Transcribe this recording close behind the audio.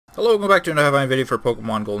Hello, welcome back to another video for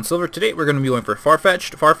Pokemon Gold and Silver. Today we're going to be going for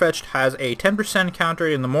Farfetch'd. Farfetch'd has a 10% counter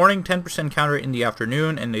rate in the morning, 10% counter rate in the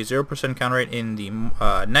afternoon, and a 0% counter rate in the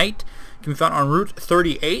night. It can be found on Route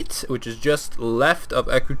 38, which is just left of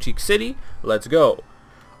Ecruteak City. Let's go.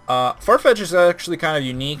 Farfetch'd is actually kind of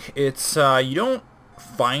unique. It's you don't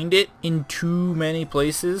find it in too many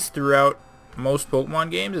places throughout most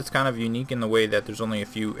Pokemon games. It's kind of unique in the way that there's only a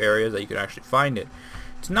few areas that you can actually find it.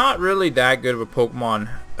 It's not really that good of a Pokemon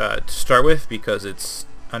to start with because it's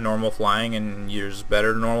a normal flying and there's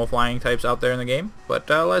better normal flying types out there in the game. But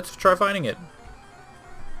let's try finding it.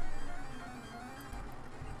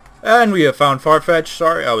 And we have found Farfetch'd.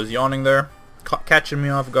 Sorry, I was yawning there. Catching me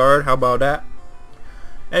off guard. How about that?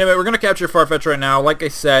 Anyway, we're going to capture Farfetch'd right now. Like I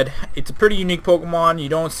said, it's a pretty unique Pokemon. You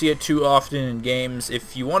don't see it too often in games.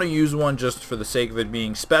 If you want to use one just for the sake of it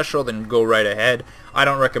being special, then go right ahead. I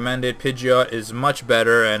don't recommend it. Pidgeot is much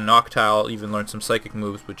better, and Noctowl even learned some psychic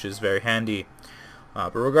moves, which is very handy.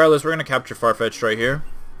 But regardless, we're going to capture Farfetch'd right here.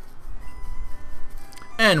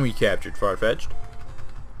 And we captured Farfetch'd.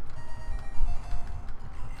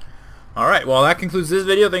 Alright, well that concludes this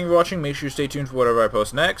video. Thank you for watching. Make sure you stay tuned for whatever I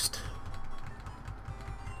post next.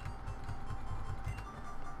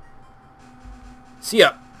 See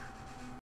ya!